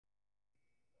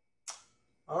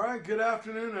All right, good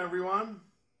afternoon, everyone.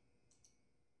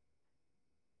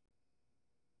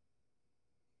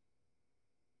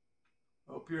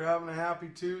 Hope you're having a happy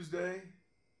Tuesday.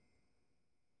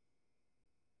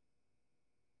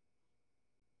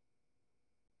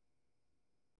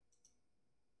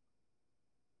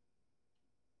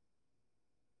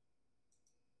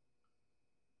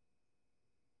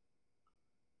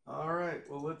 All right,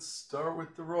 well, let's start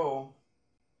with the roll.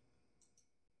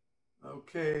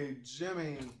 Okay,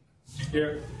 Jimmy.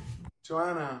 Here.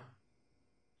 Joanna.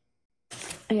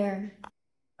 Here.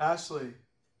 Ashley.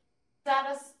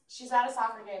 She's at a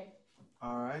soccer game.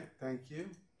 All right, thank you.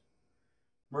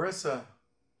 Marissa.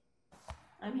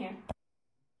 I'm here.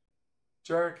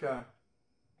 Jerica.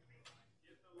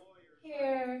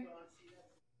 Here.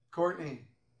 Courtney.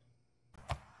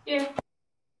 Here.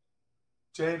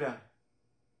 Jada.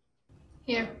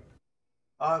 Here.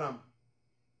 Autumn.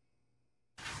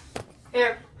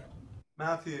 Here.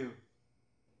 Matthew.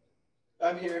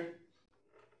 I'm here.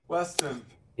 Weston.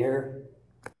 Here.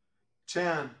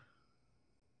 Chan.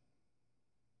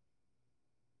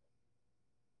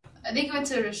 I think I went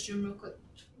to the restroom real quick.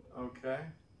 Okay.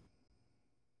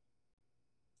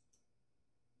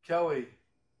 Kelly.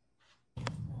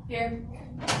 Here.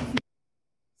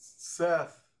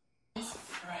 Seth.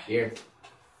 Here.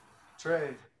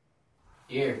 Trey.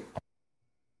 Here.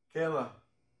 Kayla.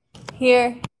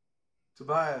 Here.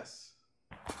 Tobias.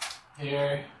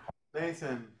 Here.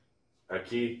 Nathan.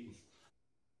 Aquí.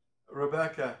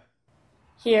 Rebecca.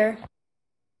 Here.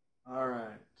 All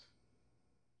right.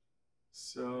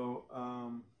 So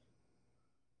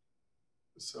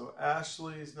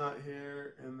Ashley's not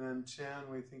here, and then Chan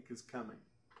we think is coming.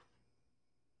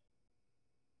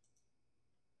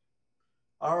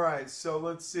 All right, so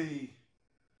let's see.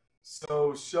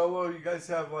 So Sholo, you guys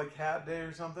have like hat day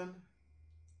or something?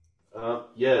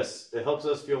 Yes, it helps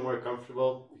us feel more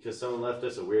comfortable because someone left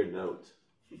us a weird note.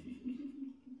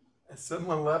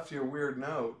 Someone left you a weird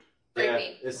note. Yeah,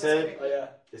 Creepy. it said, Oh yeah.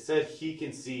 it said he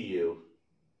can see you,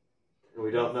 and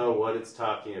we don't know what it's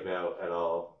talking about at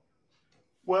all.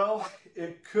 Well,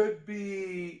 it could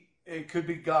be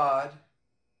God.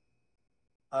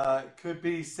 It could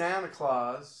be Santa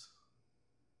Claus,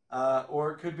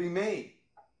 or it could be me,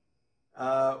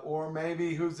 or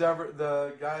maybe who's ever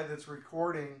the guy that's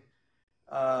recording.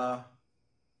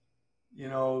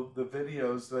 The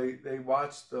videos. They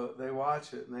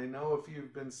watch it, and they know if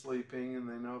you've been sleeping, and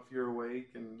they know if you're awake,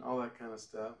 and all that kind of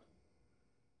stuff.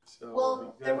 So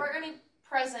Well, there weren't any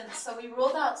presents, so we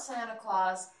ruled out Santa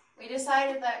Claus. We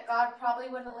decided that God probably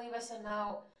wouldn't leave us a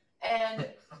note, and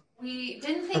we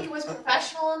didn't think it was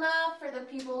professional enough for the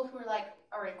people who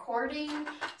are recording.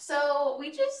 So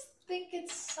we just think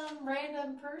it's some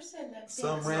random person that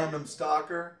some random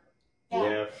stalker.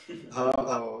 Yeah.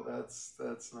 Oh, that's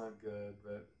not good,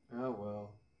 but oh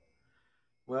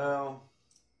well.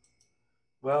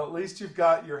 Well, at least you've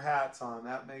got your hats on.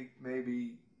 That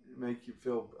maybe make you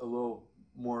feel a little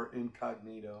more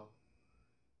incognito.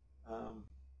 So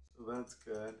that's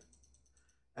good.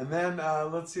 And then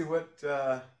let's see what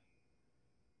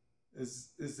is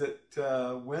it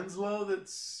Winslow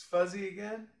that's fuzzy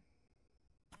again?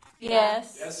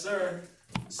 Yes. Yes, sir.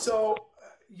 So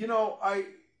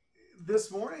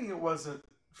this morning it wasn't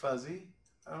fuzzy.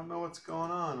 I don't know what's going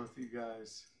on with you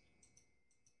guys.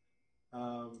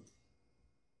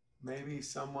 Maybe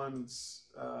someone's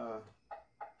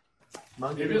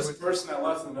monkey. Maybe it's the person that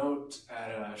left the note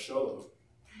at Sholo.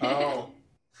 Oh.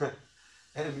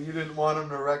 And you didn't want him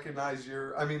to recognize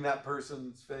that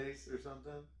person's face or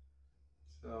something?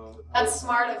 So That's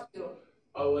smart of you.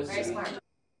 Oh, was Very it? smart.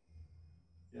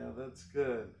 yeah, that's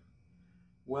good.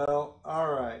 Well,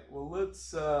 all right. Well,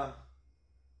 let's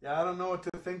I don't know what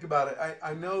to think about it.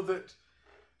 I know that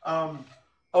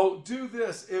do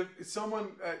this. If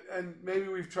someone, and maybe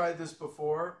we've tried this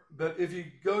before, but if you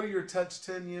go to your Touch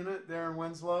 10 unit there in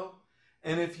Winslow,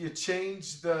 and if you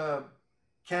change the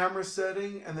camera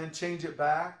setting and then change it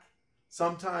back,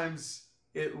 sometimes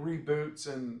it reboots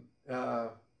and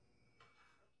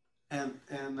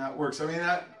that works.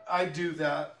 I do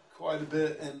that quite a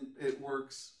bit, and it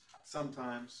works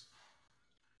sometimes.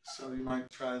 So you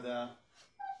might try that.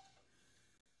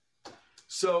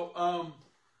 So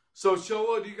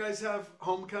Sholo, do you guys have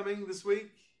homecoming this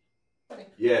week?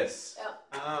 Yes.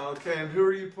 Yeah. Okay. And who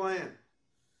are you playing?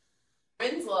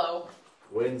 Winslow.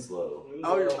 Winslow.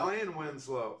 Oh, you're playing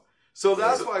Winslow. So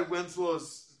that's why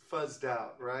Winslow's fuzzed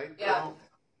out, right? Yeah.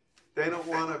 They don't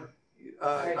want you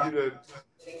to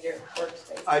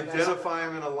identify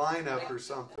him in a lineup or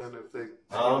something if they.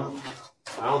 I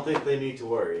don't think they need to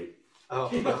worry. Oh,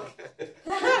 okay.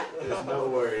 There's no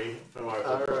worry from our.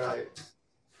 All right.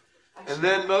 And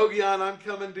then Mogion, I'm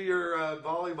coming to your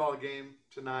volleyball game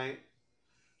tonight.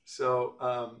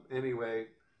 So anyway,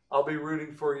 I'll be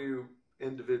rooting for you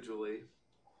individually.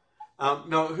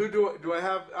 No, who do I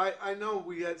have? I know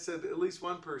we had said at least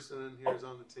one person in here is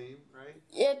on the team, right?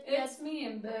 It's me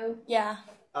and Boo. Yeah.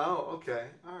 Oh, okay.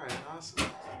 All right, awesome.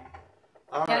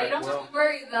 All Yeah, right, you don't have to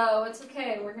worry though. It's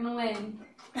okay. We're gonna win.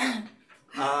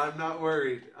 I'm not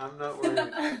worried.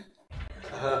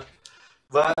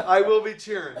 But I will be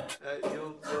cheering.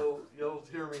 You'll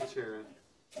hear me cheering.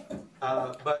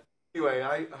 But anyway,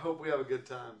 I hope we have a good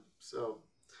time. So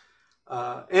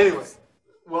anyway,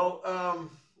 well,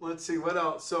 let's see what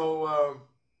else. So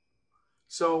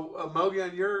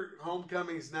Mogian, your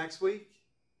homecoming's next week.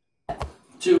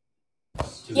 2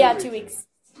 Yeah, 2 weeks.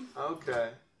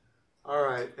 Okay. All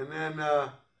right, and then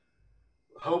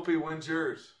Hopi, when's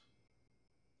yours?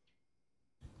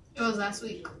 It was last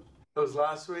week. It was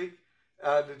last week.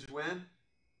 Did you win?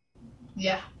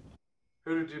 Yeah.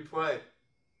 Who did you play?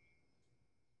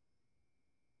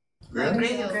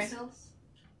 Green Okay. Hills.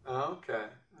 Oh, okay.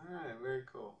 All right. Very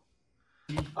cool.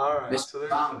 All right. Mr. So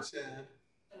there's Tom.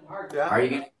 yeah. Are you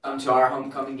going to come to our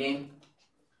homecoming game?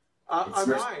 I It's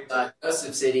might.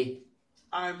 Joseph City.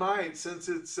 I might, since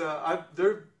it's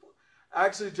they're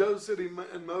actually Joseph City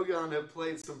and Mogon have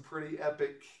played some pretty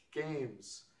epic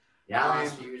games. Yeah, I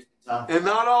last mean, few years. Tough. And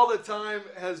not all the time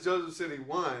has Joseph City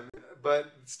won,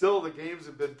 but still the games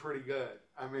have been pretty good.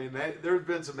 I mean, there have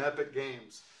been some epic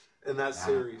games in that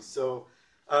series. So,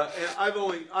 and I've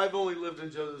only lived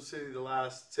in Joseph City the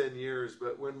last 10 years,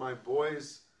 but when my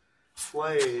boys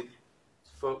played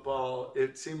football,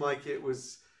 it seemed like it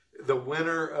was the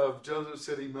winner of Joseph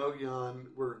City Mogion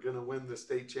were going to win the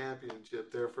state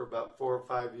championship there for about 4 or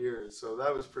 5 years. So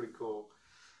that was pretty cool.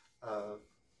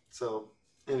 So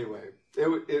anyway,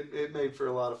 it made for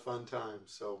a lot of fun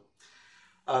times. So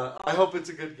I hope it's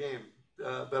a good game.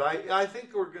 But I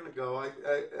think we're going to go.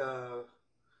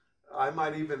 That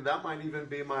might even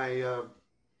be my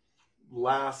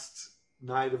last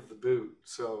night of the boot.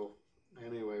 So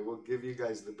anyway, we'll give you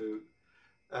guys the boot.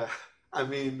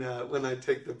 When I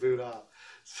take the boot off.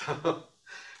 So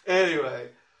anyway,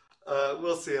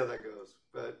 we'll see how that goes.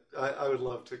 But I would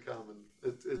love to come,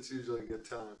 and it's usually a good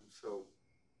time. So,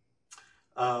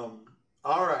 all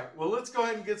right. Well, let's go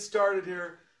ahead and get started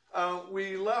here.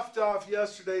 We left off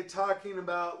yesterday talking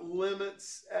about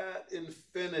limits at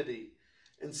infinity.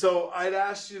 And so I'd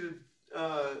asked you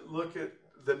to look at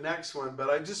the next one, but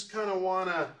I just kind of want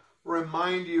to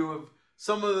remind you of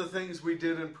some of the things we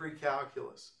did in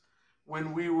pre-calculus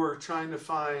when we were trying to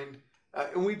find,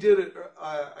 and we did it,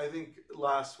 I think,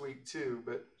 last week too,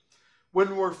 but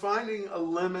when we're finding a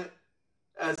limit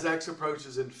as x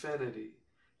approaches infinity,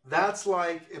 that's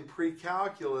like in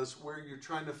pre-calculus where you're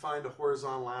trying to find a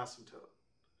horizontal asymptote.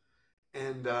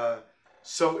 And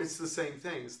so it's the same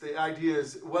thing. The idea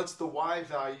is, what's the y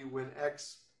value when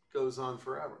x goes on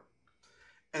forever?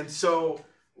 And so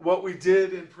what we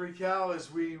did in pre-cal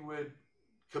is we would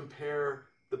compare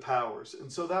the powers.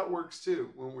 And so that works too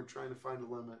when we're trying to find a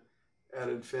limit at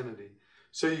infinity.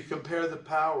 So you compare the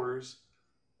powers.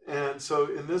 And so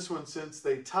in this one, since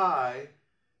they tie,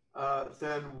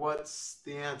 then what's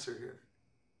the answer here?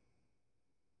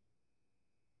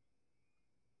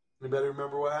 Anybody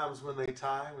remember what happens when they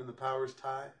tie, when the powers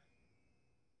tie?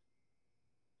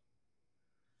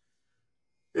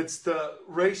 It's the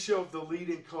ratio of the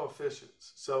leading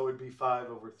coefficients. So it would be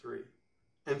 5/3.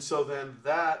 And so then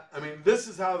this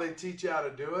is how they teach you how to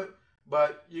do it,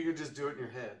 but you can just do it in your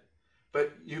head.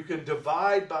 But you can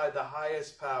divide by the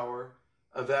highest power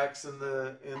of x in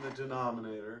the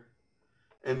denominator.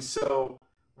 And so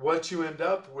what you end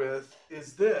up with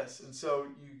is this. And so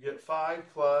you get 5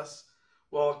 plus,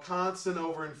 well, a constant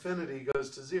over infinity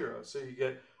goes to 0. So you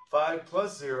get 5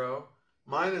 plus 0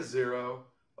 minus 0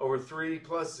 over 3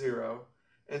 plus 0.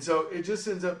 And so it just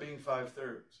ends up being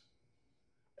 5/3.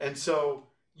 And so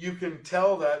you can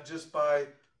tell that just by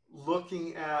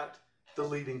looking at the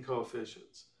leading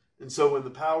coefficients. And so when the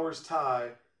powers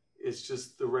tie, it's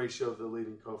just the ratio of the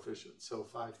leading coefficients, so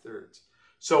 5/3.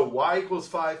 So y equals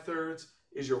 5/3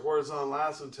 is your horizontal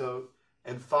asymptote,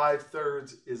 and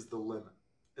 5/3 is the limit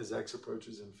as x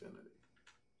approaches infinity.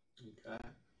 Okay.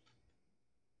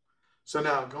 So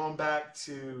now going back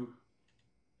to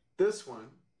this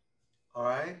one, all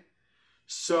right?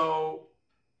 So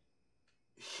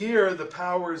here the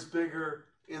power is bigger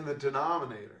in the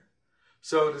denominator.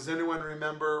 So does anyone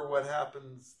remember what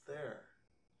happens there?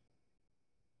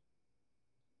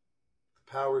 The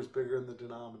power is bigger in the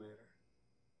denominator.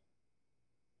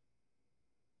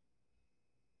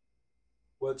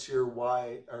 What's your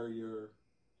y or your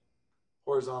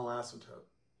horizontal asymptote?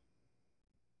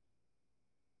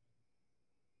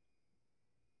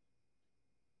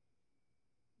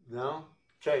 No?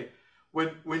 Okay.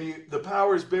 When the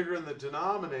power is bigger in the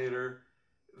denominator,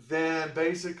 then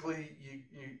basically you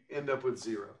end up with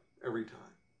 0 every time.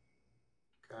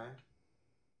 Okay?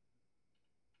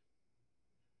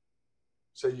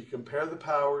 So you compare the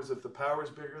powers. If the power is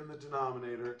bigger in the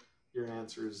denominator, your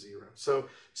answer is 0. So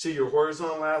see, your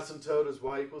horizontal asymptote is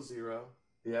y equals 0,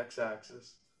 the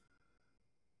x-axis.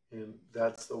 And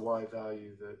that's the y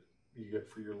value that you get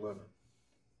for your limit.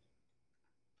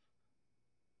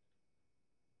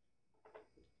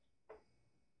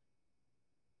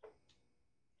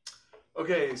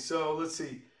 Okay, so let's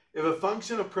see. If a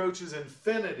function approaches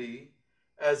infinity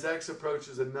as x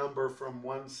approaches a number from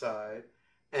one side,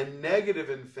 and negative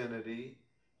infinity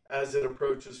as it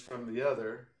approaches from the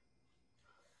other,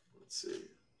 let's see.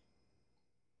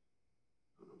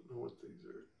 I don't know what these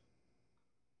are.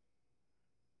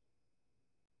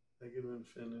 Negative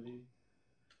infinity.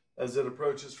 As it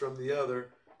approaches from the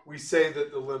other, we say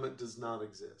that the limit does not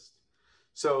exist.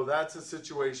 So that's a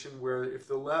situation where if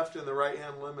the left and the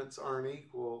right-hand limits aren't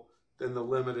equal, then the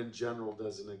limit in general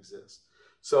doesn't exist.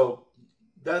 So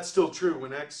that's still true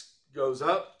when x goes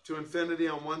up to infinity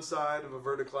on one side of a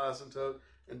vertical asymptote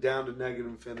and down to negative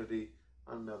infinity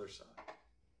on another side.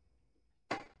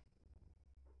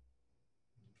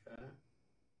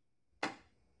 Okay.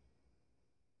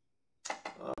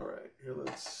 All right, here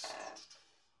let's...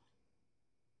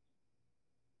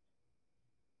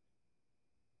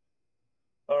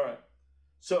 All right,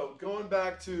 so going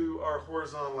back to our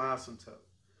horizontal asymptote.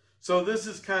 So this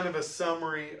is kind of a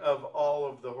summary of all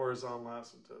of the horizontal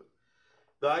asymptote.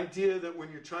 The idea that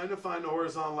when you're trying to find a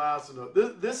horizontal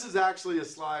asymptote, this is actually a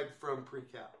slide from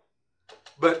pre-cal,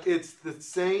 but it's the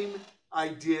same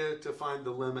idea to find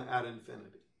the limit at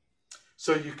infinity.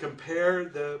 So you compare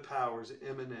the powers,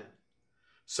 m and n.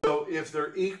 So if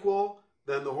they're equal,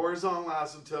 then the horizontal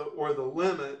asymptote or the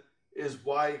limit is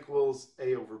y equals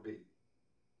a over b.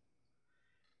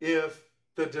 If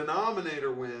the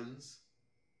denominator wins,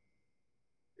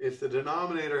 if the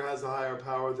denominator has a higher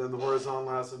power, then the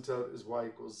horizontal asymptote is y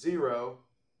equals 0.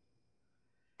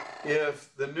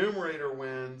 If the numerator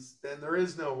wins, then there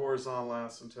is no horizontal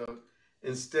asymptote.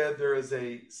 Instead, there is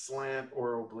a slant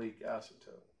or oblique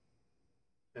asymptote.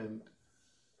 And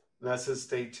that says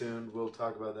stay tuned. We'll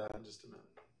talk about that in just a minute.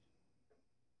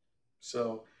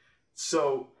 So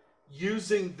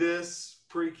using this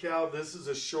pre-cal, this is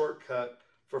a shortcut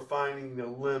for finding the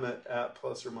limit at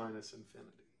plus or minus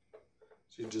infinity.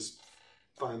 So you just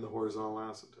find the horizontal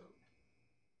asymptote.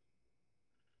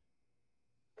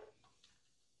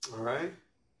 All right?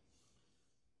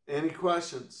 Any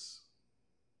questions?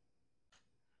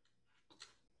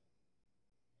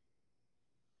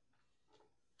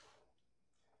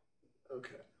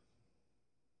 Okay.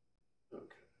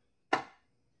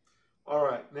 All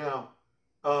right. Now,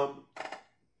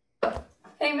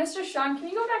 Hey, Mr. Sean, can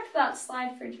you go back to that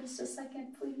slide for just a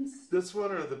second, please? this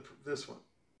one or this one?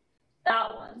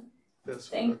 That one.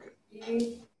 This one. Thank Okay.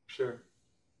 you. Sure.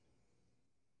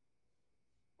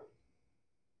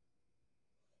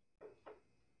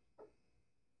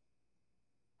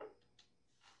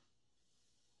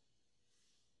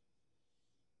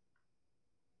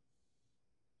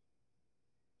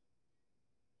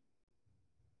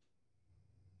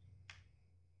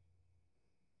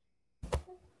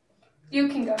 You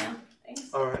can go now.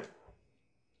 Thanks. All right.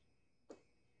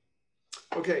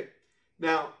 Okay.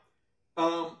 Now,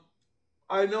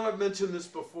 I know I've mentioned this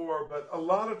before, but a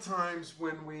lot of times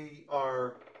when we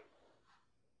are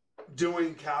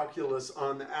doing calculus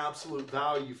on the absolute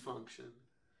value function,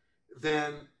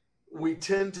 then we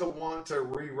tend to want to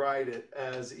rewrite it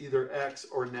as either x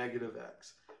or negative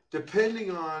x,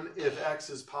 depending on if x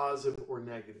is positive or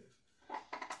negative.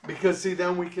 Because, see,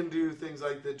 then we can do things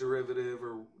like the derivative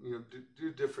or,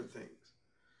 do different things.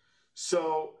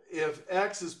 So if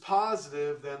x is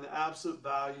positive, then the absolute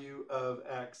value of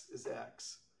x is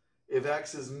x. If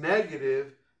x is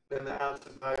negative, then the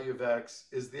absolute value of x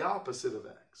is the opposite of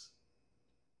x.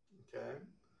 Okay?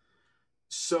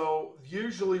 So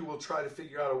usually we'll try to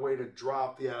figure out a way to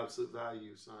drop the absolute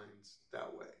value signs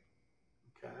that way.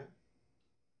 Okay?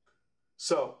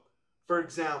 So, for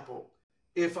example,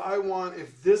 if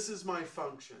this is my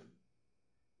function,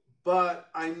 but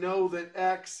I know that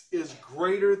x is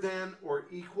greater than or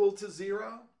equal to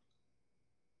 0,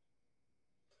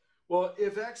 well,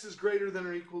 if x is greater than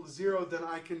or equal to 0, then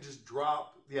I can just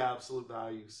drop the absolute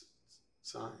value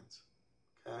signs.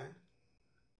 Okay?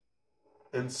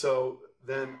 And so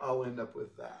then I'll end up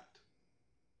with that.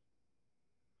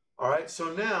 All right,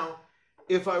 so now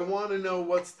if I want to know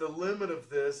what's the limit of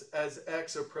this as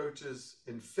x approaches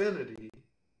infinity,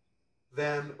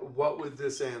 then what would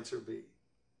this answer be?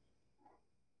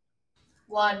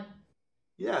 1.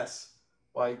 Yes,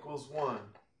 y equals 1.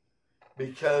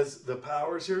 Because the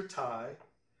powers here tie,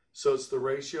 so it's the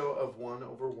ratio of 1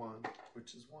 over 1,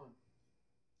 which is 1.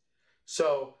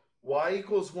 So y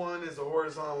equals 1 is a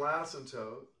horizontal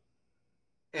asymptote,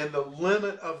 and the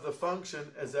limit of the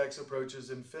function as x approaches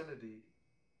infinity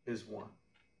is 1.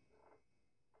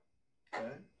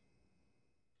 Okay?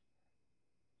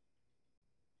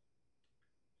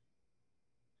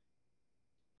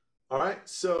 All right,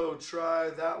 so try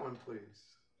that one, please.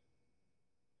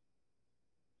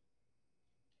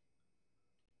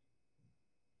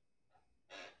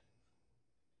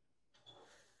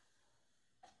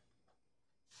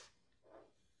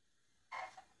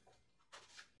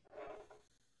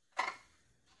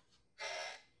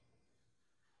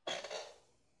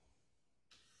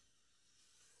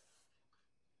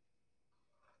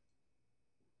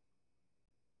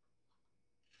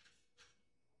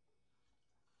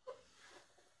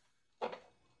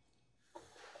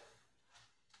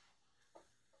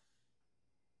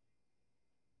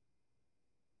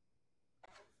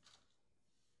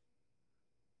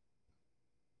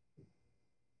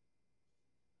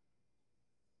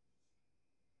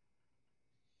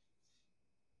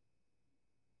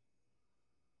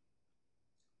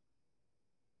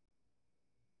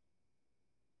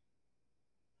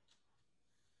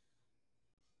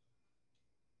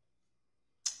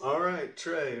 All right,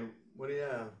 Trey, what do you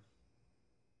have?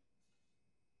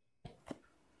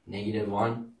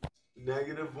 -1.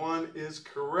 -1 is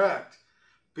correct,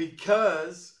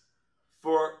 because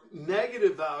for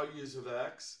negative values of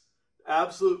x,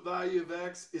 absolute value of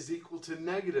x is equal to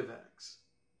 -x.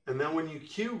 And then when you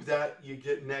cube that, you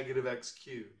get -x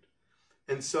cubed.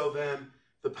 And so then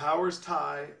the powers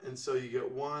tie, and so you get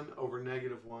 1 over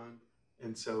 -1,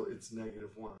 and so it's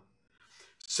 -1.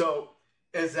 So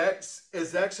as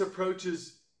x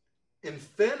approaches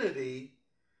infinity,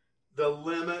 the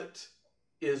limit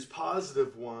is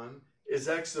 +1. As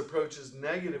x approaches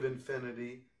negative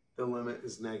infinity, the limit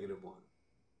is -1.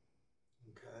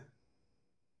 Okay.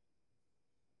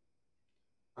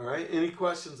 All right, any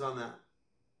questions on that?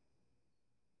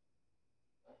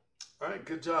 All right,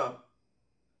 good job.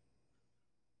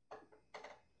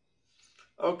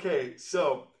 Okay,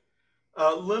 so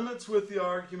limits with the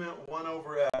argument 1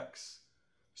 over x.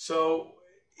 So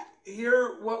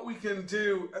here what we can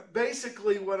do,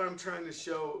 basically what I'm trying to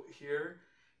show here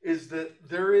is that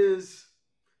there is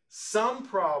some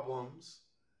problems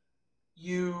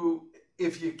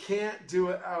if you can't do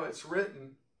it how it's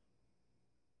written,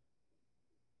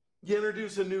 you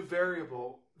introduce a new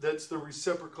variable that's the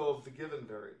reciprocal of the given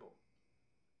variable.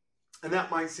 And that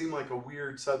might seem like a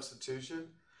weird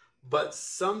substitution, but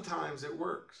sometimes it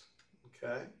works.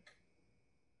 Okay?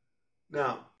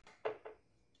 Now,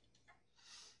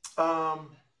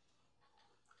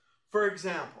 for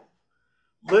example,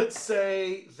 let's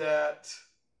say that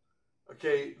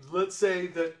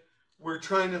we're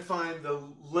trying to find the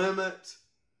limit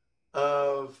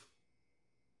of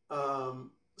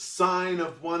sine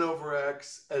of 1 over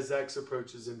x as x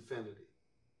approaches infinity.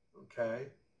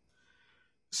 Okay?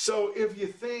 So if you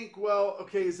think, well,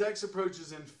 okay, as x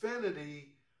approaches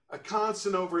infinity, a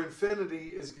constant over infinity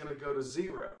is going to go to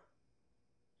 0.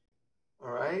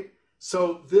 All right?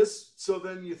 So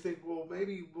then you think, well,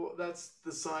 maybe that's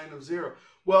the sign of 0.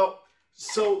 Well,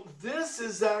 so this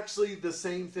is actually the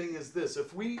same thing as this.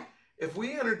 If we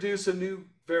introduce a new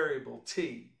variable,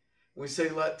 t, we say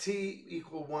let t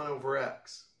equal 1 over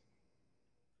x.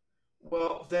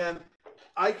 Well, then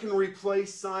I can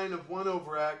replace sine of 1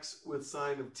 over x with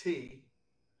sine of t.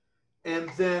 And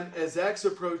then as x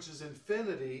approaches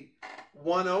infinity,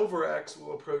 1 over x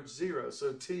will approach 0.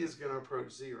 So t is going to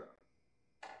approach 0.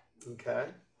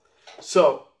 Okay?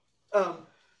 So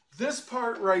this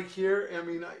part right here, I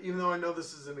mean, even though I know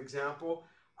this is an example,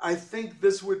 I think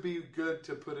this would be good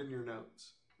to put in your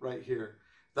notes right here.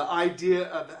 The idea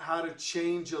of how to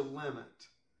change a limit.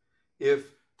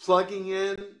 If plugging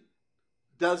in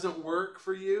doesn't work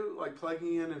for you, like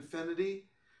plugging in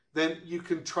infinity, then you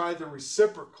can try the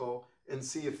reciprocal and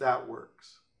see if that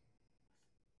works.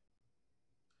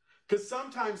 Because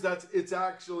sometimes it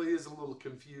actually is a little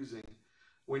confusing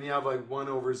when you have like 1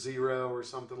 over 0 or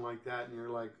something like that, and you're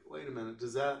like, wait a minute,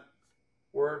 does that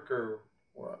work or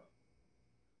what?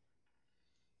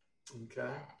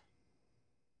 Okay.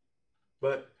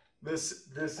 But this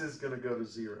is going to go to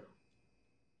 0.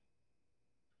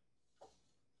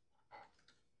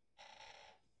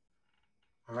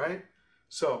 All right?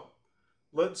 So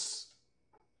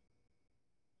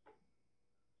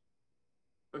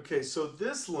so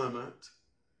this limit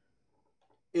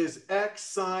is x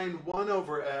sine 1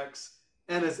 over x,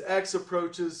 and as x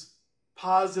approaches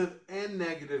positive and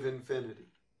negative infinity.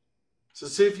 So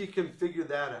see if you can figure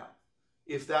that out.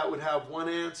 If that would have one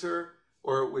answer,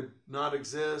 or it would not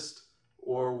exist,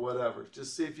 or whatever.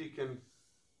 Just see if you can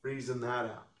reason that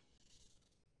out.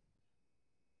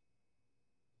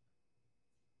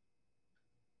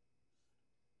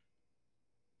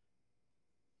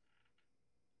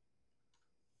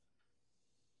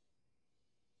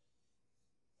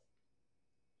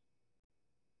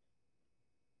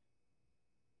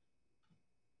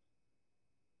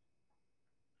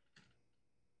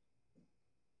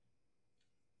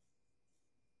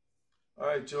 All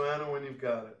right, Joanna, when you've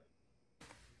got it.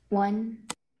 1.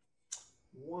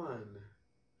 1.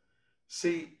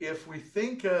 See, if we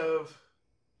think of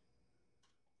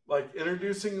like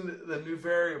introducing the new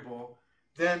variable,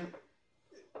 then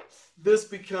this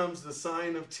becomes the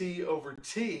sine of t over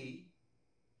t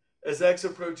as x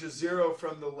approaches 0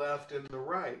 from the left and the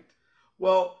right.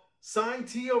 Well, sine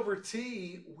t over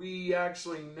t, we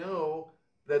actually know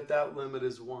that that limit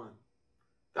is 1.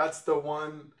 That's the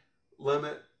one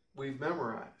limit we've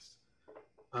memorized.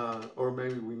 Or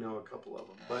maybe we know a couple of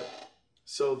them. But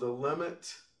so the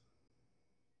limit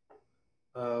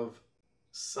of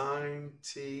sine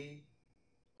t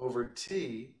over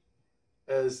t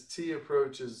as t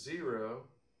approaches 0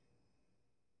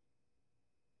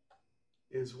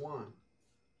 is 1.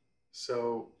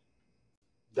 So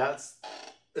that's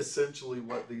essentially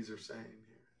what these are saying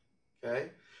here.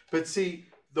 Okay? But see,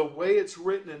 the way it's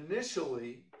written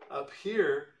initially up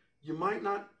here, you might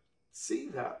not see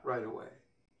that right away.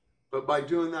 But by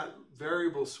doing that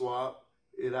variable swap,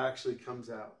 it actually comes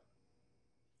out.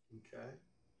 Okay?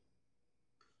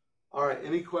 All right,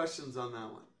 any questions on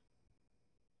that one?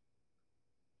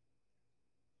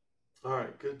 All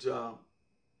right, good job.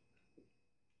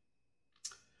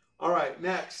 All right,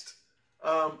 next,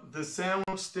 the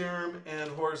sandwich theorem and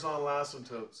horizontal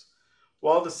asymptotes.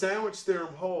 While the sandwich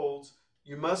theorem holds,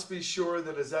 you must be sure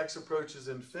that as x approaches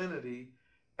infinity,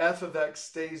 f of x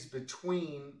stays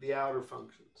between the outer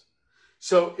functions.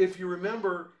 So if you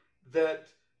remember that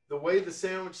the way the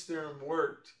sandwich theorem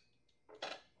worked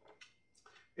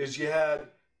is you had,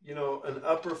 an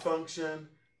upper function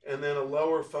and then a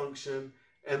lower function,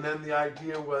 and then the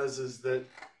idea is that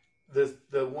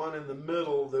the one in the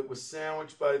middle that was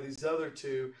sandwiched by these other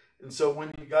two, and so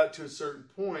when you got to a certain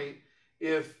point,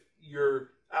 if your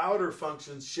outer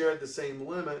functions shared the same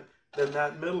limit, then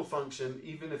that middle function,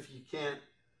 even if you can't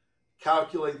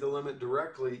calculate the limit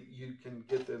directly, you can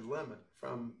get the limit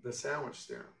from the sandwich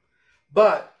theorem.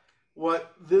 But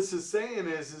what this is saying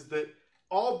is that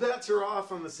all bets are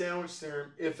off on the sandwich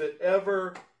theorem if it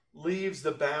ever leaves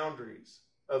the boundaries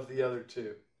of the other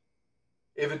two.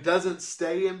 If it doesn't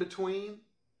stay in between,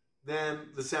 then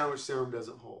the sandwich theorem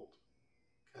doesn't hold.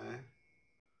 Okay?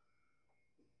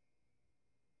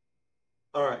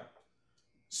 All right.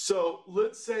 So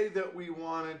let's say that we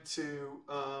wanted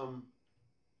to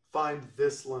find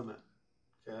this limit.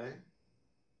 Okay?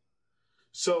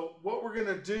 So what we're going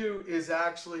to do is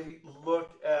actually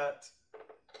look at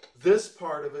this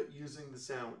part of it using the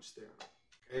sandwich theorem.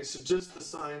 Okay? So just the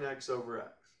sine x over x.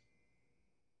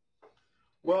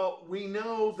 Well, we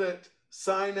know that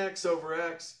sine x over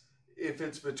x, if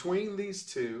it's between these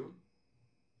two,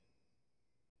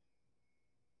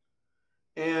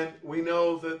 and we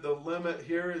know that the limit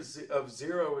here of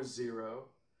 0 is 0,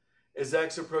 as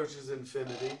x approaches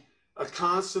infinity, a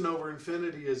constant over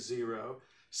infinity is 0.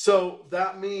 So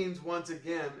that means, once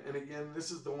again, and again, this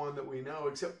is the one that we know,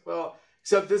 except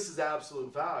this is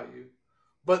absolute value,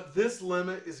 but this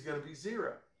limit is going to be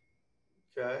 0.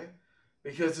 Okay?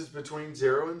 Because it's between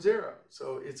 0 and 0.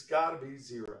 So it's got to be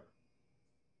 0.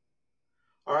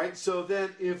 All right, so then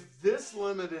if this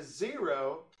limit is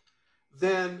 0,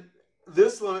 then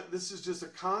this is just a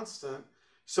constant.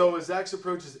 So as x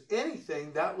approaches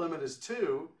anything, that limit is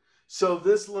 2. So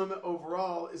this limit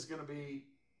overall is going to be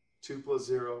 2 plus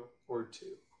 0, or 2.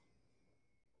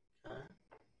 Okay?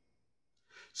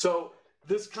 So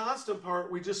this constant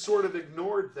part, we just sort of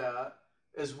ignored that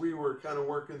as we were kind of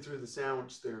working through the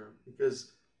sandwich theorem,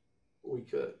 because we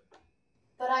could.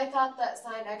 But I thought that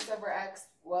sine x over x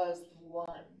was 1.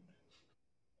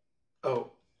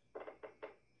 Oh.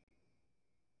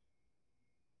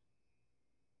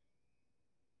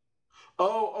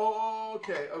 Oh,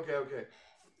 okay.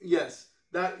 Yes,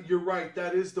 that you're right.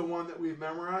 That is the one that we've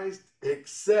memorized,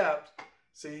 except,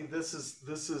 see, this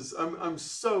is I'm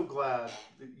so glad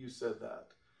that you said that.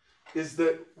 Is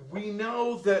that we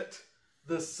know that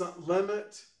the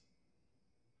limit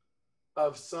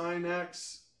of sine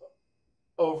x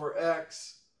over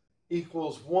x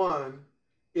equals 1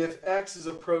 if x is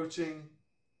approaching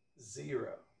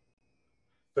 0.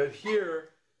 But here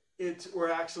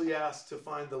we're actually asked to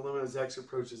find the limit as x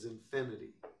approaches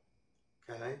infinity.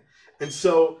 Okay? And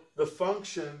so the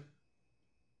function,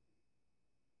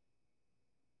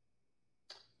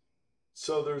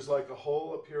 so there's like a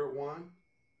hole up here at 1.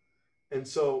 And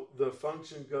so the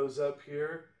function goes up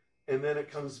here, and then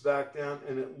it comes back down,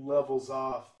 and it levels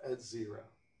off at 0.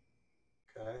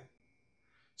 Okay?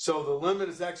 So the limit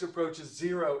as x approaches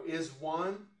 0 is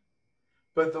 1,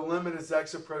 but the limit as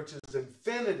x approaches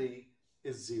infinity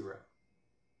is 0.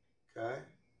 Okay?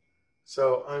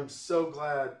 So I'm so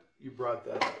glad you brought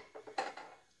that up.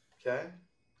 Okay?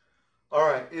 All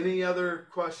right. Any other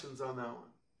questions on that one?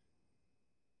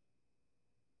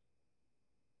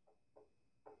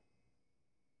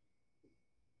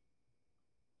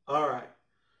 All right.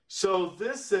 So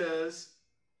this says,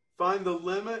 find the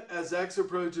limit as x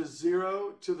approaches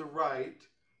 0 to the right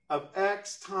of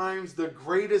x times the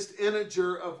greatest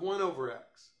integer of 1 over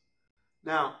x.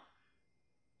 Now,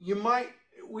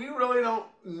 we really don't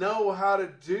know how to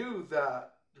do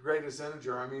that greatest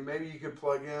integer. I mean, maybe you could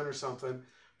plug in or something.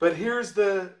 But here's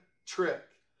the trick,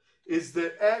 is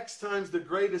that x times the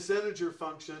greatest integer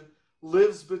function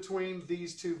lives between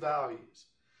these two values.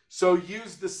 So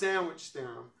use the sandwich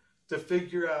theorem to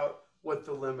figure out what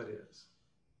the limit is.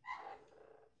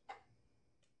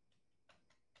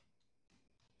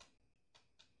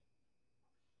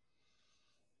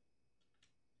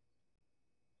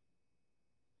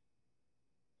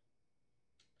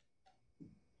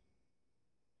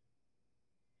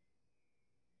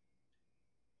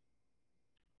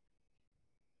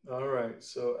 All right,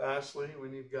 so Ashley,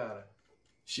 when you've got it.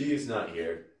 She's not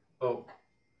here. Oh,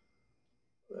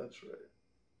 that's right.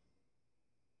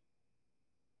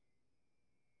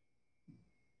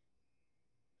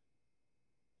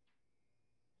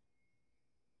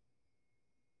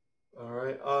 All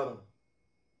right, Autumn.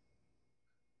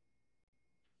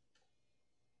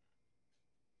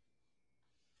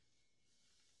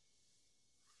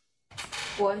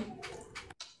 One.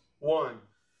 1.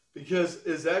 Because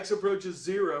as x approaches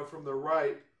 0 from the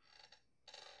right,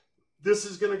 this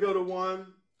is going to go to 1.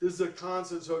 This is a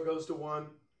constant, so it goes to 1.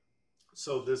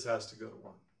 So this has to go to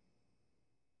 1.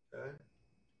 Okay?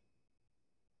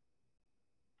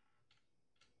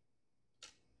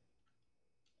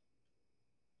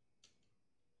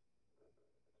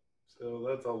 So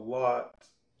that's a lot.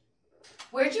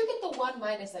 Where'd you get the 1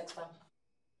 minus x from?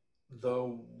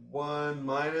 The 1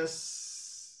 minus...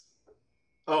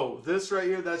 Oh, this right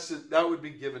here, that would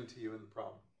be given to you in the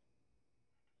problem.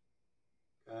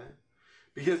 Okay?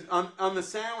 Because on the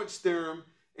sandwich theorem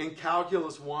in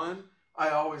calculus 1, I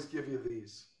always give you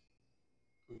these.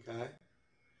 Okay?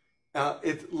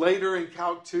 It's later in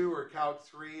calc 2 or calc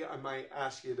 3, I might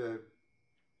ask you to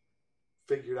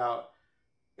figure it out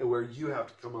where you have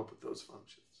to come up with those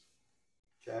functions.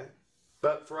 Okay?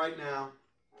 But for right now,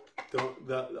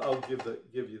 I'll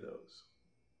give you those.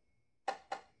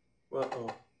 Well,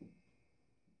 oh.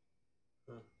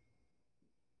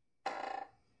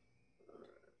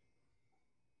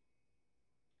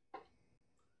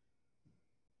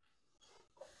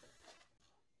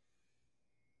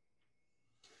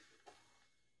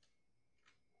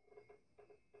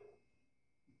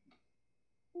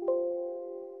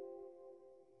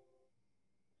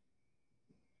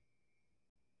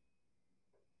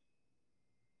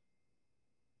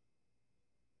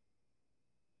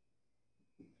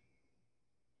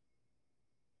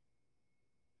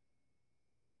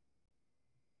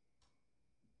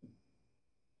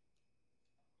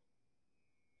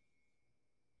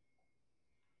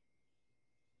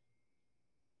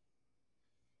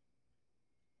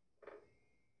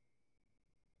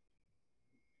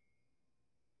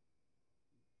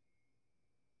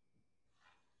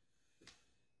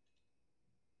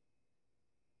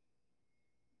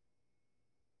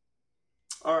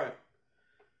 All right.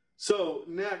 So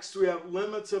next we have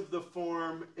limits of the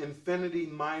form infinity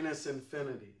minus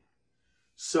infinity.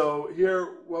 So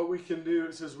here what we can do,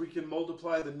 it says we can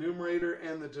multiply the numerator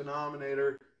and the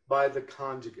denominator by the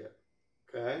conjugate.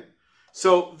 Okay?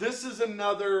 So this is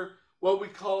another what we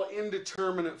call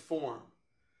indeterminate form.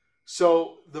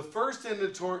 So the first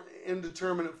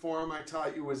indeterminate form I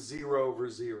taught you was 0 over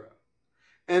 0.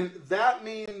 And that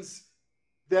means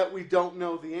that we don't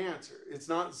know the answer. It's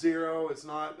not 0, it's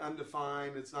not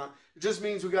undefined, it just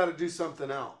means we got to do something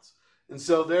else. And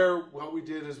so there, what we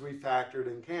did is we factored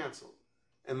and canceled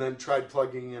and then tried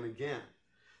plugging in again.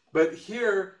 But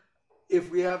here, if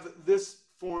we have this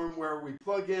form where we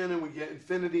plug in and we get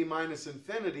infinity minus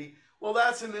infinity, well,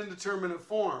 that's an indeterminate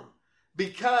form.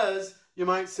 Because you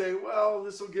might say, well,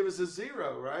 this will give us a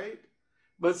 0, right?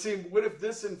 But see, what if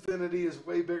this infinity is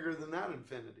way bigger than that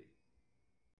infinity?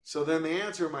 So then the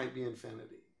answer might be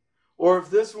infinity. Or if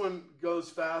this one goes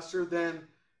faster, then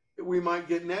we might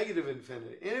get negative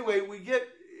infinity. Anyway,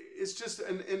 it's just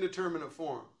an indeterminate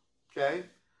form. Okay?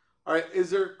 All right, is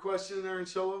there a question there in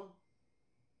Solo?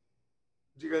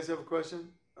 Do you guys have a question?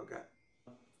 Okay.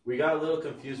 We got a little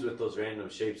confused with those random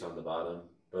shapes on the bottom,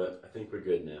 but I think we're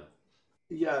good now.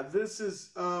 Yeah, this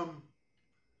is,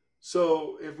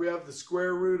 so if we have the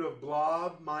square root of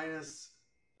blob minus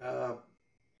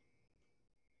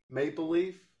maple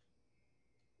leaf,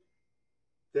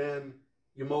 then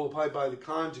you multiply by the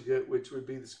conjugate, which would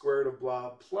be the square root of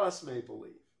blob plus maple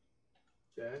leaf.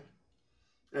 Okay?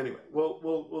 Anyway,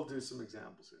 we'll do some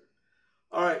examples here.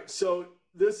 All right, so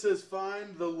this says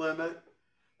find the limit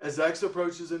as x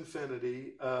approaches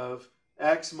infinity of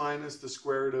x minus the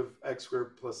square root of x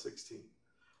squared plus 16.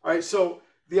 All right, so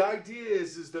the idea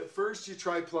is that first you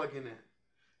try plugging in.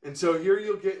 And so here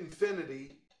you'll get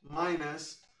infinity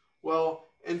minus, well,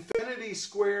 infinity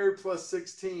squared plus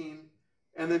 16,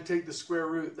 and then take the square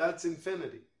root. That's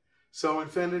infinity. So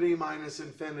infinity minus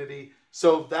infinity.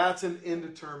 So that's an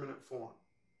indeterminate form.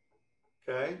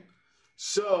 Okay?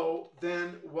 So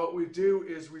then what we do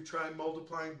is we try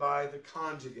multiplying by the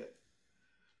conjugate.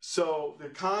 So the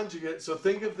conjugate, so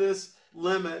think of this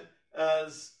limit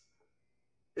as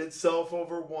itself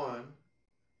over 1.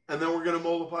 And then we're going to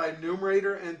multiply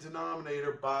numerator and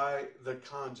denominator by the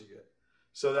conjugate.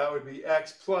 So that would be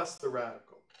x plus the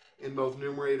radical in both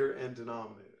numerator and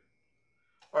denominator.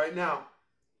 All right, now,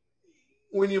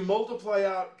 when you multiply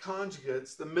out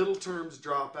conjugates, the middle terms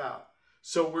drop out.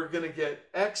 So we're going to get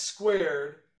x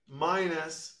squared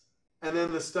minus, and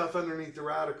then the stuff underneath the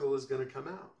radical is going to come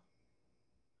out.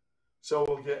 So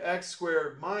we'll get x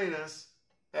squared minus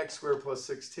x squared plus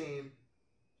 16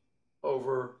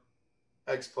 over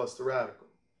x plus the radical.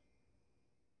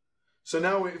 So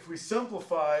now if we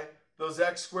simplify, those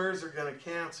x squares are going to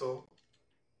cancel.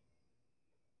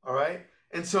 All right?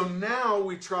 And so now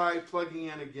we try plugging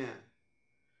in again.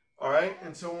 All right?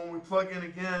 And so when we plug in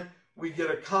again, we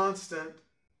get a constant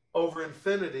over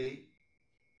infinity.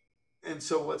 And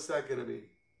so what's that going to be?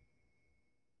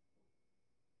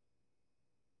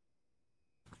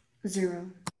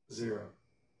 0. 0.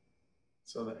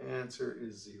 So the answer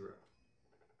is 0.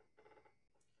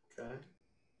 Okay?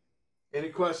 Any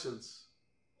questions?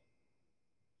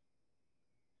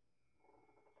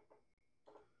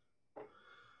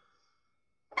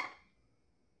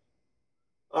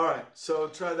 All right, so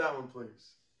try that one,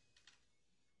 please.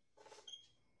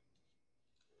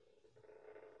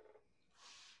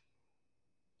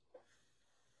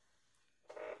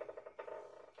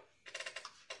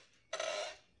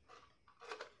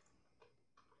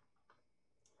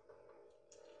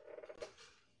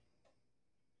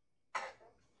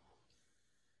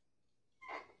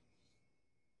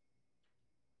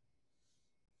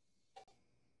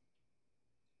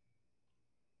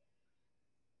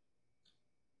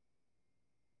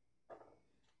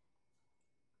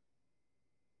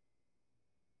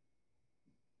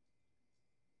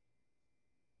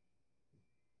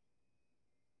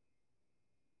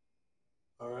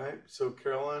 All right, so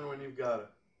Caroline, when you've got it.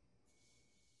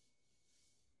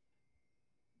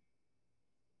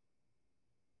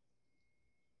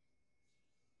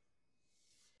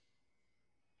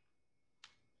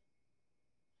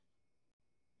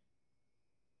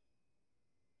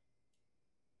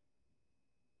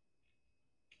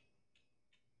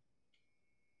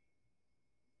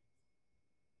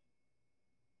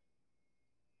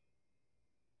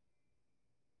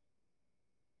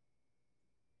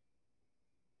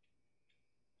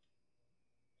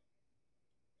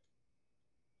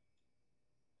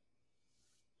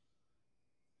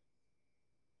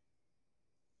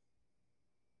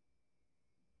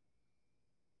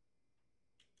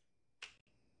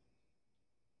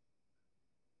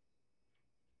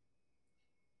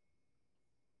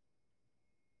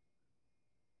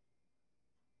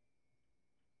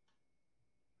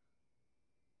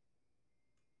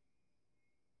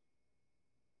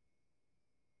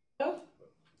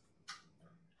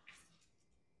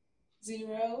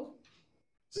 Zero.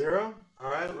 0?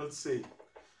 All right, let's see.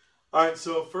 All right,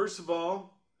 so first of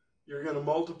all, you're going to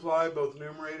multiply both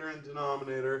numerator and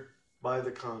denominator by the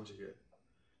conjugate.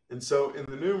 And so in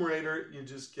the numerator, you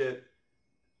just get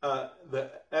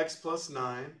the x plus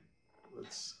 9.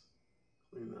 Let's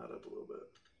clean that up a little bit.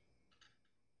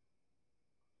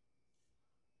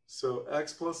 So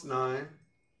x plus 9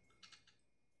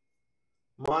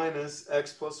 minus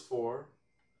x plus 4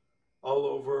 all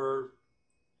over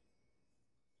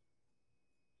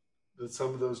the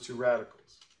sum of those two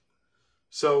radicals.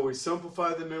 So we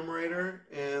simplify the numerator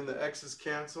and the x's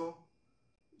cancel.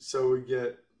 So we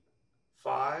get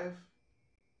 5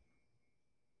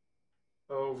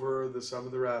 over the sum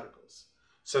of the radicals.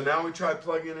 So now we try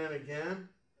plugging in again,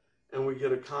 and we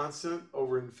get a constant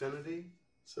over infinity,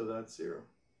 so that's 0.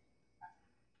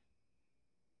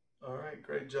 All right,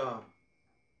 great job.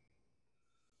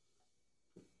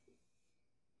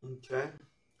 Okay.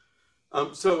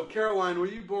 So, Caroline, were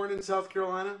you born in South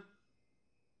Carolina?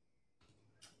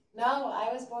 No,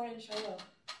 I was born in Shola.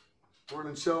 Born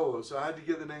in Shola, so how'd you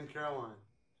get the name Caroline?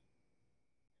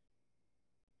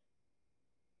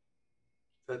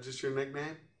 Is that just your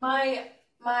nickname? My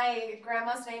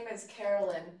grandma's name is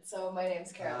Carolyn, so my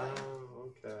name's Caroline.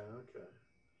 Oh, okay.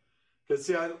 Because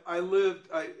see,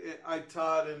 I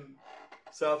taught in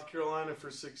South Carolina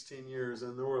for 16 years,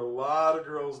 and there were a lot of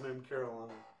girls named Caroline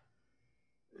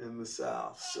in the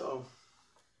South. So,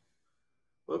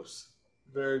 whoops,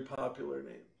 very popular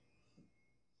name.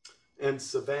 And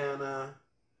Savannah,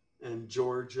 and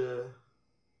Georgia,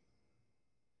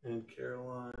 and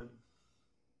Caroline.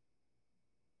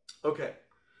 Okay,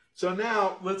 so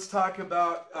now let's talk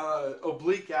about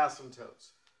oblique asymptotes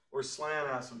or slant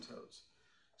asymptotes.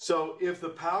 So if the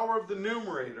power of the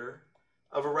numerator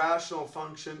of a rational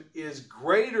function is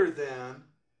greater than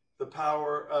the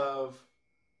power of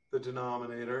the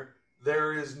denominator,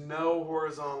 there is no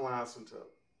horizontal asymptote.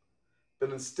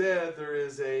 But instead, there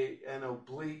is an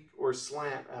oblique or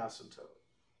slant asymptote.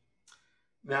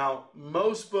 Now,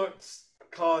 most books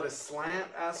call it a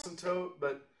slant asymptote,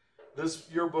 but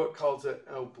your book calls it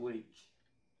an oblique.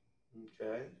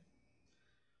 Okay?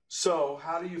 So,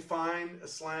 how do you find a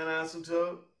slant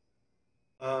asymptote?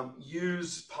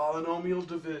 Use polynomial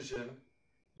division,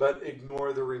 but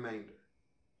ignore the remainder.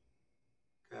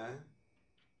 Okay?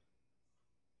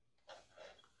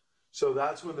 So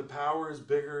that's when the power is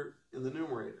bigger in the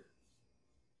numerator.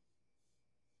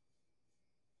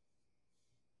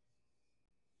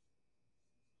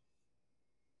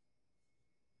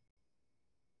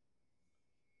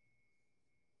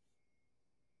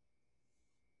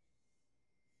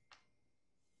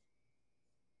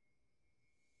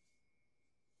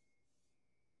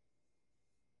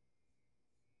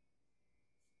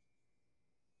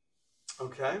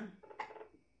 Okay?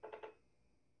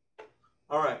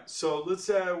 All right, so let's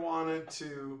say I wanted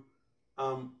to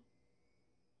find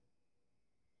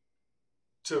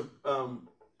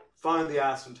the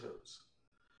asymptotes.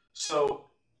 So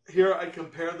here I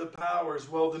compare the powers.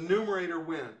 Well, the numerator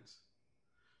wins.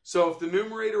 So if the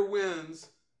numerator wins,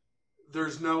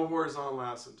 there's no horizontal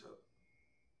asymptote.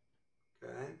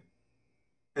 Okay?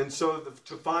 And so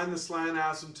to find the slant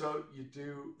asymptote, you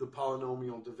do the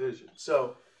polynomial division.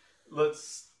 So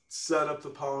let's set up the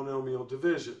polynomial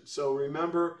division. So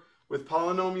remember, with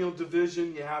polynomial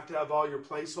division, you have to have all your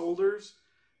placeholders,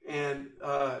 and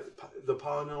the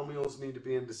polynomials need to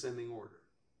be in descending order.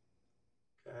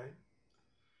 Okay?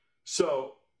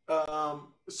 So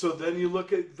then you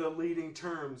look at the leading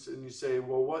terms, and you say,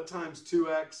 well, what times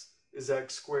 2x is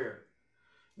x squared?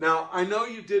 Now, I know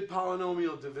you did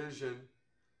polynomial division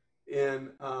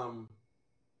in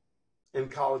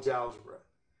college algebra.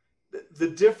 The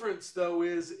difference, though,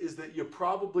 is that you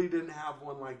probably didn't have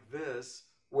one like this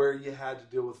where you had to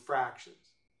deal with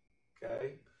fractions,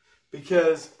 okay?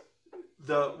 Because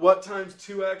what times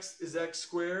 2x is x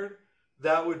squared?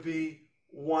 That would be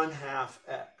 1/2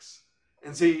 x.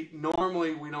 And see,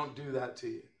 normally we don't do that to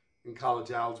you in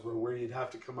college algebra where you'd have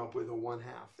to come up with a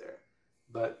 1/2 there.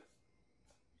 But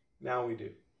now we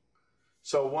do.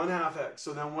 So 1/2 x.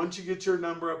 So then once you get your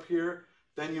number up here,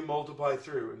 then you multiply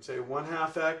through and say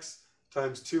 1/2 x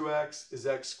times 2x is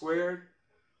x squared.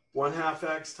 1/2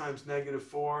 x times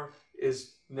 -4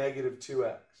 is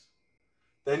 -2x.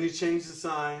 Then you change the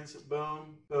signs.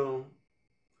 Boom, boom.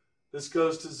 This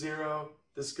goes to 0.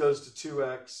 This goes to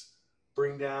 2x.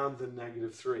 Bring down the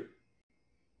 -3.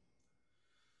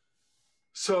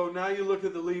 So now you look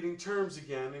at the leading terms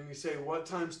again and you say, what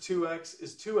times 2x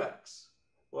is 2x?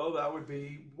 Well, that would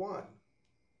be 1.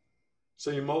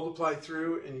 So you multiply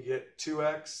through and you get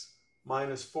 2x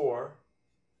minus 4.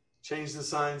 Change the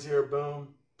signs here,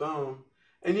 boom, boom.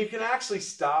 And you can actually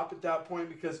stop at that point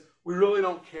because we really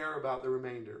don't care about the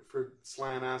remainder for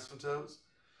slant asymptotes.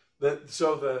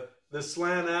 So the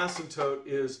slant asymptote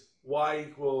is y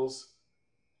equals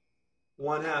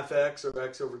 1/2 x or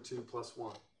x over 2 plus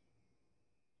 1.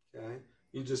 Okay?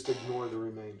 You just ignore the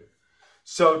remainder.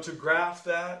 So to graph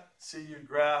that, see you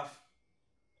graph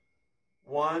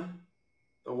 1,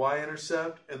 the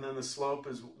y-intercept, and then the slope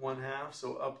is 1/2,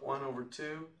 so up 1 over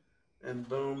 2, and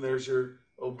boom, there's your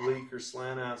oblique or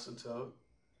slant asymptote.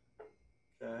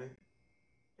 Okay?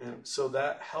 And so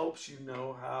that helps you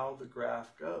know how the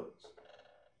graph goes.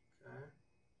 Okay?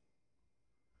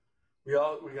 We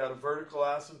got a vertical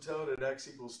asymptote at x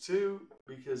equals 2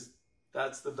 because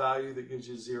that's the value that gives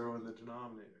you 0 in the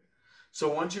denominator. So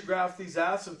once you graph these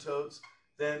asymptotes,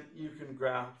 then you can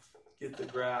get the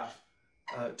graph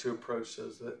to approach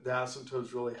those. The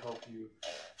asymptotes really help you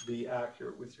be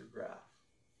accurate with your graph.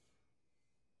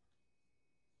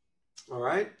 All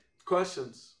right,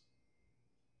 questions?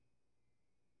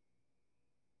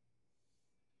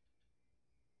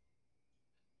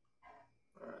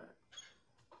 All right.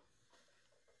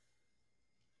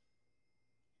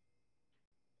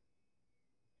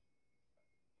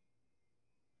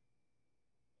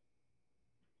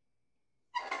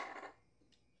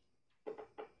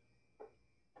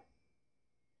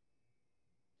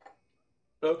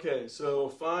 Okay, so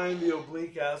find the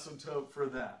oblique asymptote for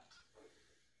that.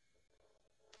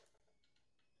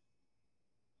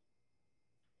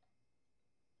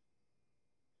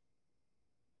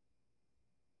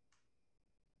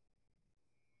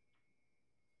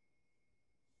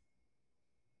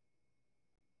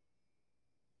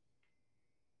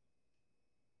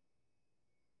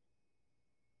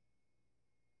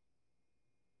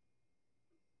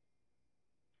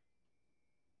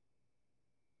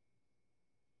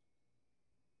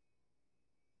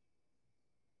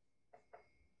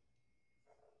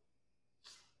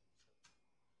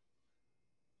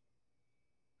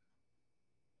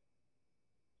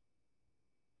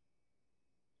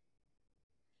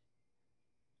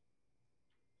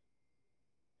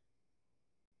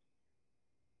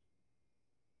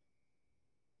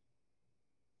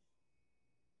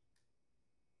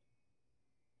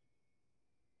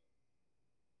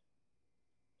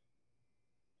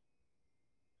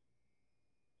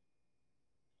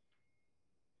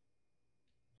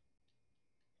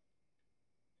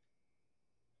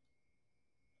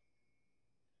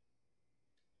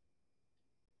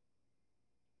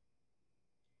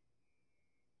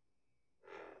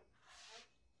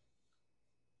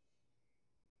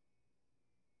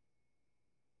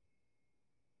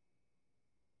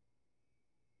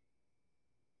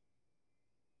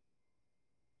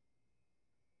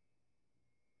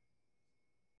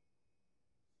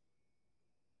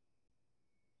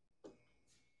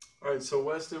 All right, so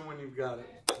Weston, when you've got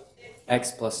it.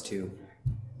 X plus 2.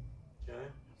 Okay,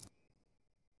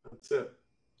 that's it.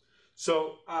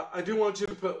 So I do want you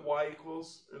to put y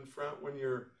equals in front when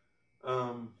you're,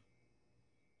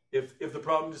 if the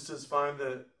problem just says find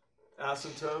the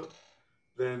asymptote,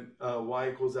 then y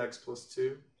equals x plus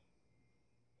 2.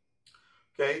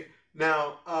 Okay,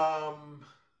 now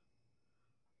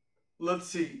let's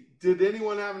see. Did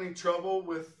anyone have any trouble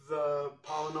with the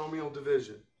polynomial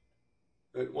division?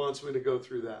 It wants me to go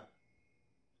through that.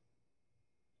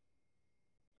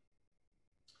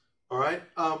 All right.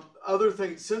 Other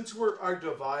thing, since our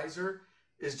divisor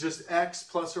is just x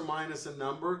plus or minus a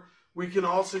number, we can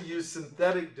also use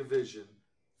synthetic division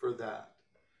for that.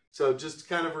 So just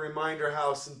kind of a reminder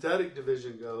how synthetic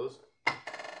division goes.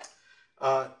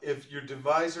 If your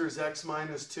divisor is x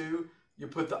minus 2, you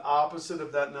put the opposite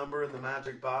of that number in the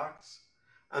magic box.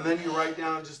 And then you write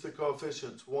down just the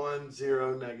coefficients, 1,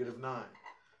 0, -9.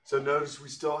 So notice we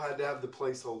still had to have the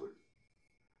placeholder.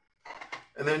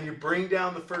 And then you bring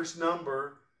down the first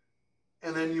number,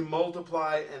 and then you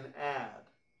multiply and add.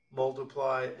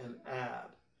 Multiply and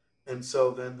add. And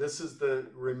so then this is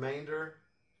the remainder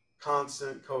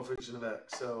constant coefficient of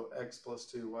x. So x plus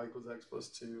 2, y equals x plus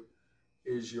 2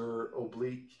 is your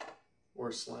oblique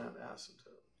or slant asymptote.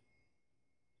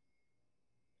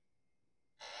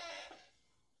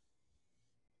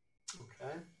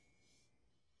 Okay.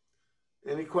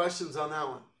 Any questions on that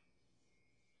one?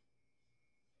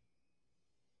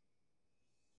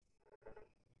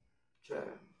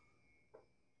 Okay.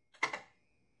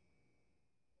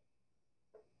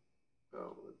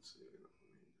 Oh, let's see.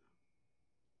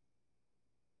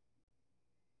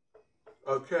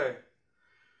 Okay.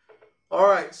 All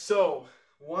right. So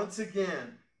once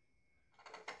again,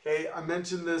 okay, I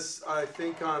mentioned this, I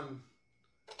think, on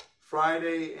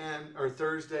Friday or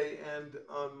Thursday and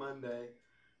on Monday,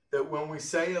 that when we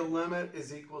say a limit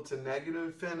is equal to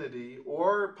 -infinity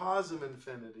or positive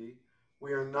infinity,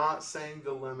 we are not saying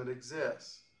the limit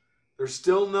exists. There's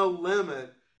still no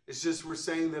limit. It's just we're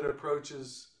saying that it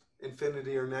approaches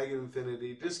infinity or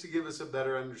 -infinity just to give us a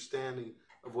better understanding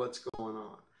of what's going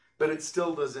on. But it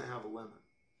still doesn't have a limit.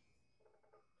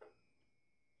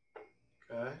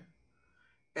 Okay?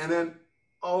 And then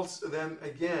also, then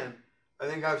again, I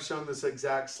think I've shown this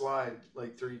exact slide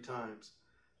like 3 times,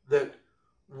 that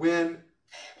when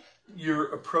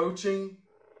you're approaching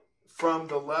from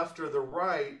the left or the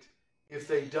right, if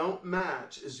they don't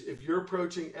match, if you're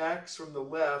approaching x from the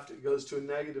left, it goes to a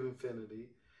 -infinity.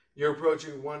 you're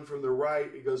approaching 1 from the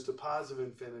right, it goes to positive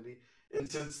infinity. And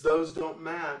since those don't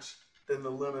match, then the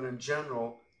limit in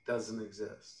general doesn't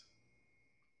exist.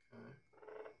 Okay.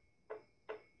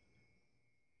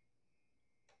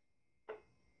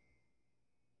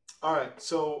 All right,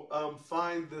 so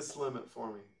find this limit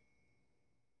for me.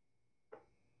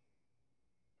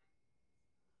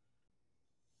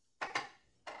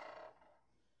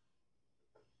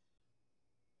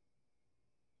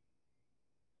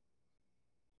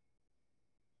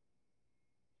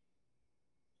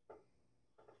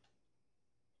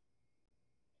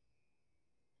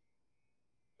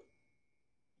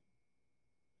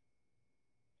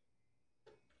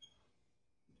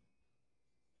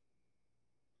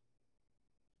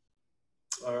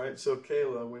 All right, so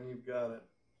Kayla, when you've got it.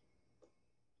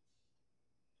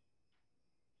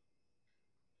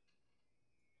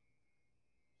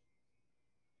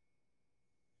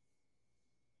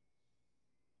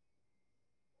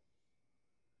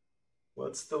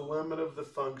 What's the limit of the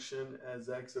function as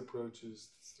x approaches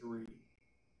 3?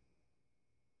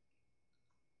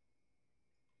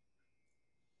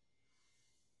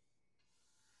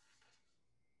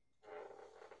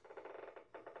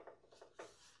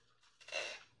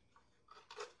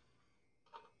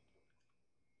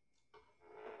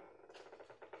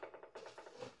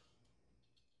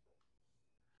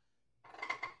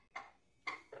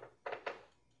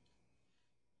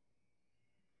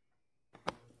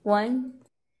 One.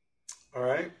 All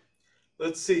right.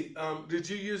 Let's see. Did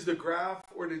you use the graph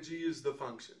or did you use the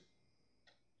function?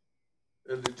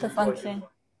 And did The you function.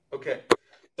 Okay.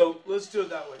 So let's do it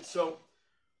that way. So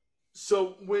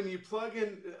when you plug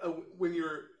in, when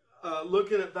you're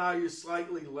looking at values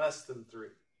slightly less than 3.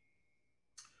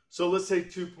 So let's say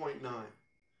 2.9.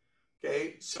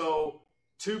 Okay. So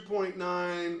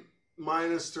 2.9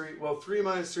 minus 3. Well, 3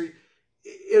 minus 3,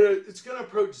 it's going to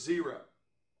approach 0.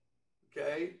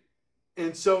 Okay.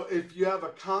 And so if you have a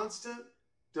constant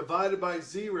divided by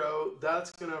 0,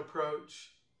 that's going to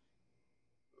approach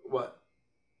what?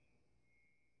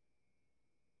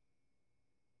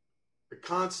 A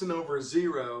constant over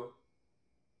 0.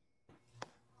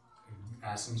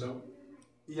 Asymptote.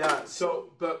 Yeah,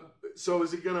 so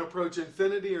is it going to approach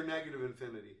infinity or negative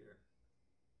infinity here?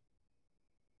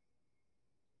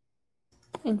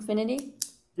 Infinity.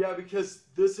 Yeah, because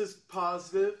this is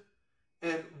positive,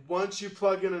 and once you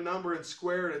plug in a number and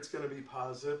square it, it's going to be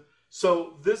positive.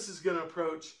 So this is going to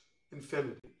approach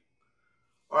infinity.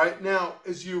 All right, now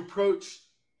as you approach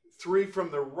 3 from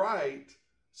the right,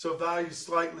 so value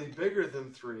slightly bigger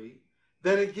than 3,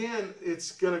 then again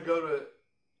it's going to go to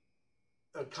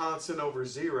a constant over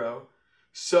 0.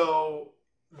 So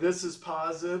this is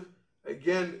positive.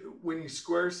 Again, when you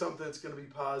square something, it's going to be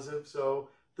positive. So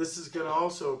this is going to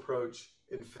also approach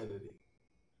infinity.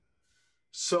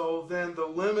 So then the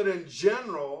limit in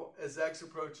general as x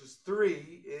approaches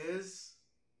 3 is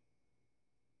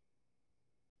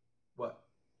what?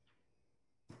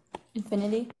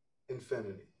 Infinity.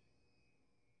 Infinity.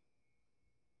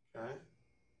 Okay.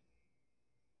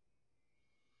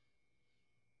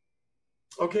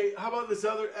 Okay, how about this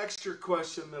other extra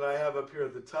question that I have up here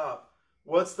at the top?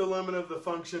 What's the limit of the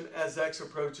function as x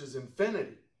approaches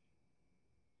infinity?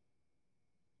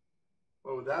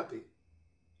 What would that be?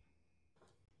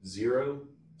 0.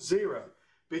 0.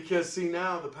 Because see,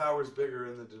 now the power is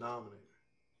bigger in the denominator.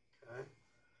 Okay.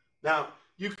 Now,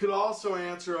 you could also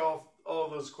answer all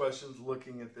those questions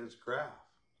looking at this graph.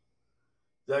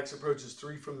 As x approaches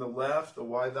 3 from the left, the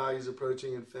y value is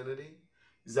approaching infinity.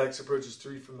 As x approaches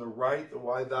 3 from the right, the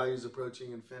y value is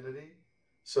approaching infinity.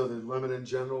 So the limit in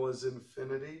general is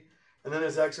infinity. And then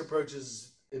as x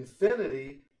approaches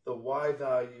infinity, the y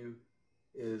value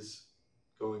is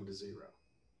going to 0.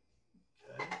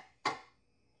 Okay.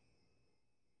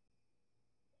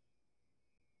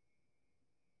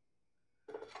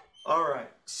 All right.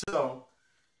 So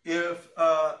if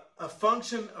a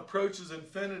function approaches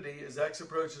infinity as x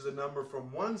approaches a number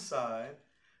from one side,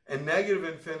 and negative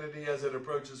infinity as it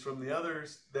approaches from the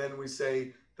others, then we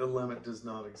say the limit does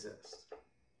not exist.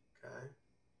 Okay?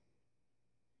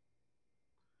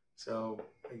 So,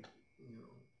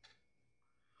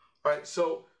 all right,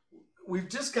 so we've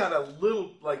just got a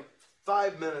little, like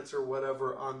 5 minutes or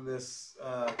whatever on this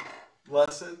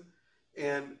lesson.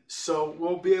 And so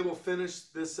we'll be able to finish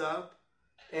this up.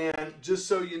 And just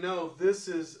so you know, this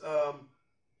is